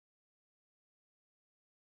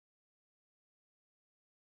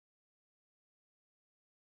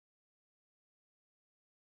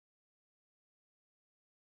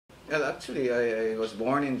Well, actually, I was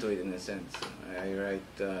born into it in a sense. I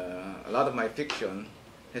write a lot of my fiction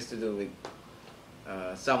has to do with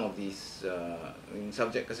some of these in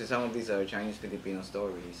subject kasi some of these are Chinese Filipino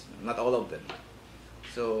stories, not all of them.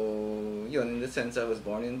 So, yun, in the sense I was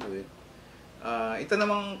born into it. Ito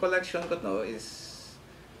namang collection ko no is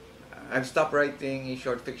I've stopped writing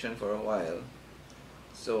short fiction for a while.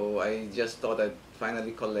 So I just thought I'd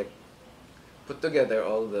finally put together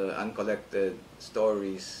all the uncollected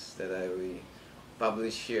stories that I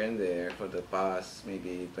published here and there for the past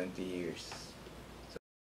maybe 20 years. So,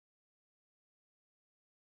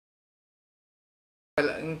 well,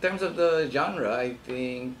 in terms of the genre, I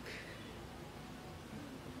think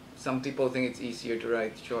some people think it's easier to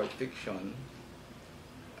write short fiction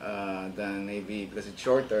than maybe because it's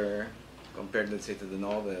shorter compared, let's say, to the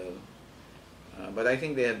novel. But I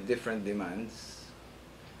think they have different demands.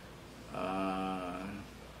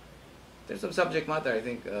 In terms of subject matter, I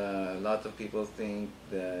think a lot of people think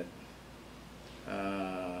that,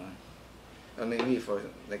 or maybe for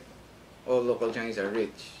like all local Chinese are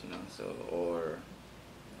rich, you know, so or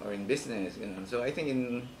in business, you know. So I think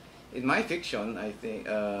in my fiction, I think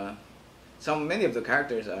many of the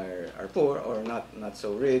characters are poor or not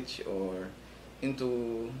so rich or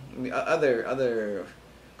into other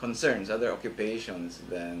concerns, other occupations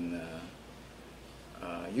than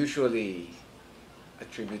usually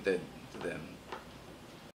attributed to them.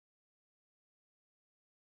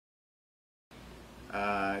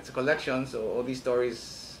 It's a collection, so all these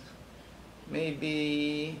stories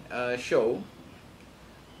maybe show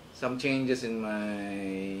some changes in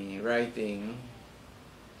my writing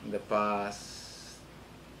in the past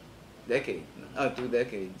decade, 2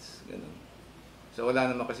 decades, ganun. So wala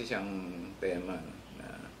naman kasi siyang tema. No?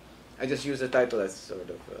 I just use the title as sort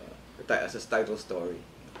of as a title story.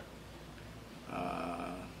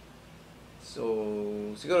 So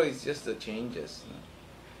siguro it's just the changes. No?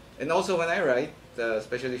 And also when I write,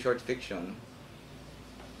 especially short fiction,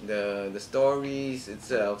 the stories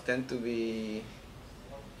itself tend to be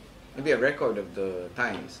maybe a record of the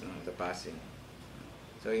times, no, the passing.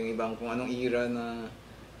 So yung ibang kung anong era na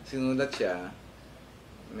sinulat siya,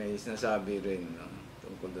 may sinasabi rin, no,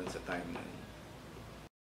 tungkol dun sa time na yun.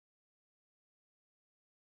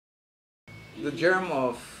 The germ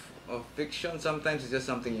of fiction sometimes is just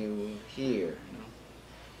something you hear. You know?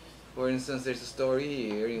 For instance, there's a story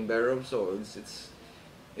here in Bearer of Swords.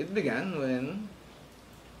 It began when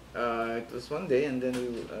it was one day, and then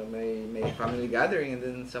my family gathering, and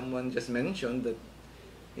then someone just mentioned that,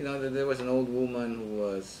 you know, that there was an old woman who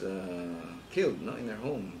was killed, no, in her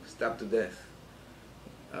home, stabbed to death.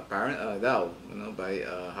 You know, by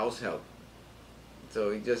house help.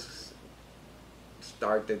 So it just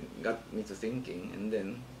got me to thinking, and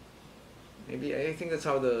then maybe I think that's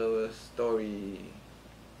how the story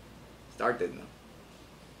started, no?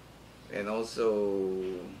 And also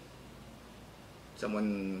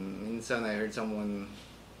minsan I heard someone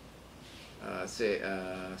say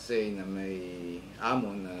na may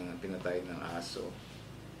amo na pinatay ng aso,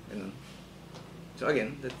 you know. So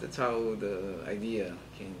again, that's how the idea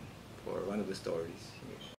came for one of the stories.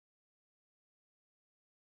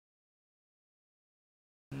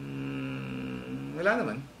 Wala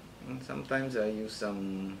naman. Sometimes I use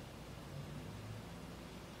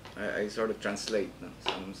I sort of translate, no?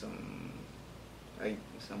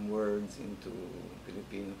 some words into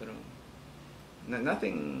Filipino, pero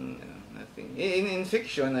nothing. In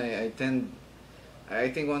fiction, I think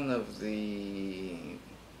one of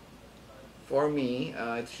for me,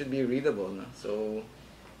 it should be readable, no? So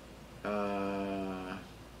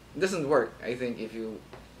it doesn't work. I think if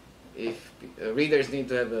readers need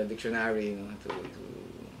to have a dictionary, you know,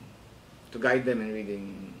 to guide them in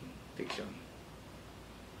reading fiction.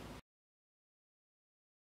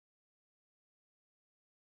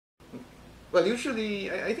 Well, usually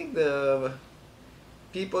I think the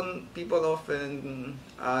people often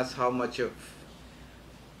ask how much of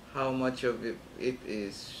it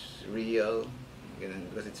is real, you know,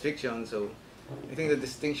 because it's fiction. So I think the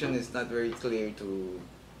distinction is not very clear to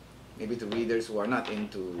maybe to readers who are not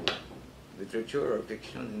into literature or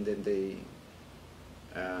fiction, and then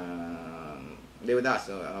they would ask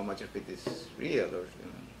how much of it is real, or you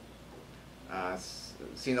know,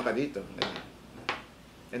 sino ka dito?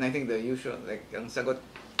 And I think the usual, like, ang sagot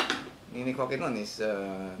ni Koke nun is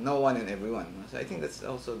no one and everyone. So I think that's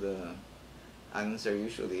also the answer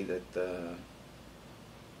usually, that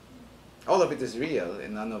all of it is real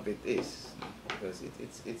and none of it is, because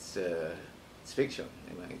it's fiction.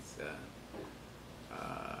 You know, it's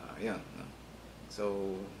yeah.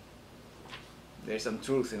 So there's some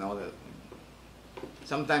truth in all that.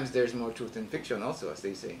 Sometimes there's more truth in fiction also, as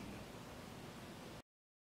they say.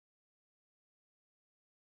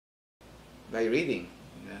 by reading.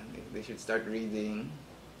 Yeah, they should start reading,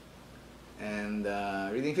 and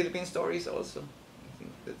reading Philippine stories also. I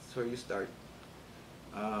think that's where you start.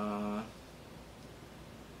 Well,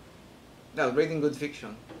 reading good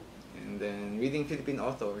fiction, and then reading Philippine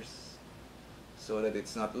authors, so that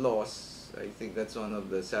it's not lost. I think that's one of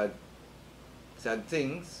the sad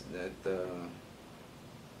things that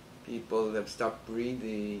people have stopped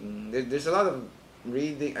reading. There's a lot of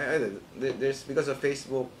reading. There's because of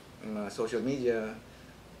Facebook, social media.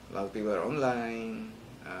 A lot of people are online,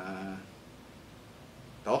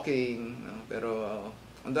 talking. Pero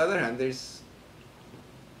on the other hand,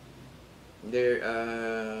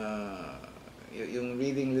 yung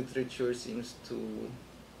reading literature seems to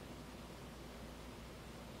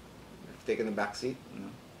have taken a backseat.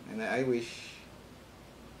 And I wish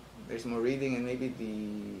there's more reading, and maybe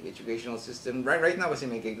the educational system right now kasi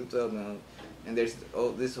may K-12 now, and there's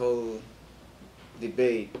this whole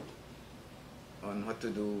debate on what to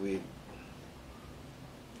do with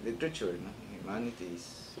literature,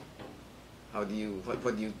 humanities. What do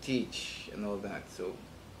you teach and all that? So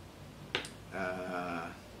I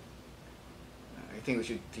think we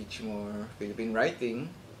should teach more Philippine writing,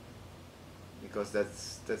 because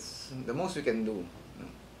that's the most we can do.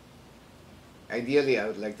 Ideally, I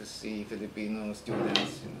would like to see Filipino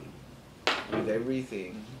students read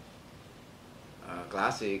everything,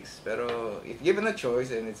 classics. Pero if given a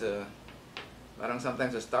choice, and it's parang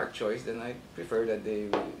sometimes a stark choice, then I prefer that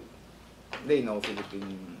they know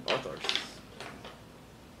Philippine authors.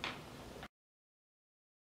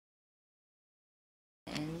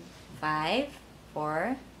 And 5,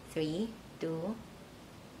 4, 3, 2.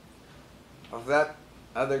 Of that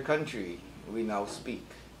other country we now speak,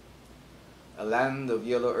 a land of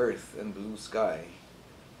yellow earth and blue sky,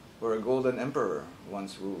 where a golden emperor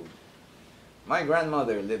once ruled. My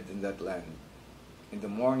grandmother lived in that land. In the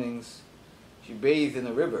mornings, she bathed in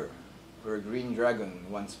a river where a green dragon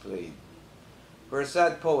once played, where a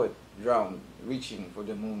sad poet drowned reaching for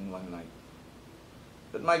the moon one night.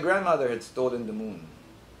 But my grandmother had stolen the moon.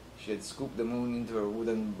 She had scooped the moon into her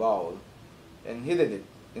wooden bowl and hidden it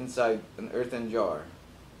inside an earthen jar,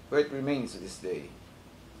 where it remains to this day.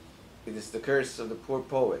 It is the curse of the poor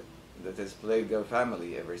poet that has plagued our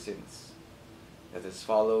family ever since, that has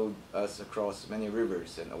followed us across many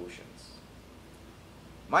rivers and oceans.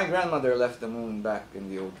 My grandmother left the moon back in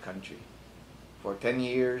the old country. For 10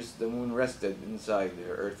 years, the moon rested inside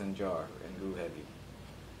her earthen jar and grew heavy.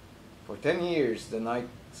 For 10 years, the night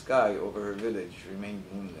sky over her village remained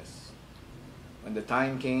moonless. When the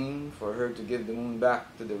time came for her to give the moon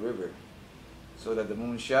back to the river, so that the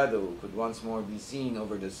moon's shadow could once more be seen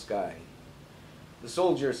over the sky, the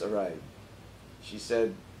soldiers arrived. She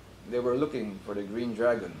said they were looking for the green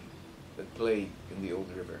dragon that played in the old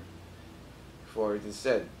river. For it is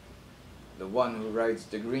said, the one who rides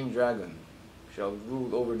the green dragon shall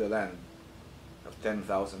rule over the land of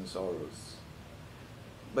 10,000 sorrows.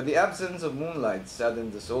 But the absence of moonlight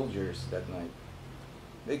saddened the soldiers that night.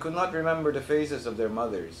 They could not remember the faces of their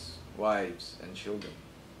mothers, wives, and children.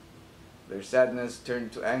 Their sadness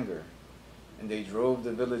turned to anger, and they drove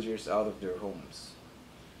the villagers out of their homes.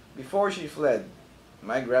 Before she fled,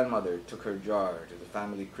 my grandmother took her jar to the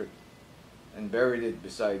family crypt and buried it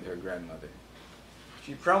beside her grandmother.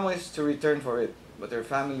 She promised to return for it, but her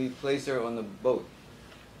family placed her on a boat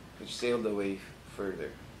which sailed away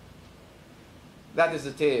further. That is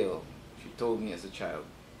the tale she told me as a child.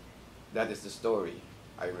 That is the story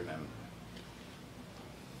I remember.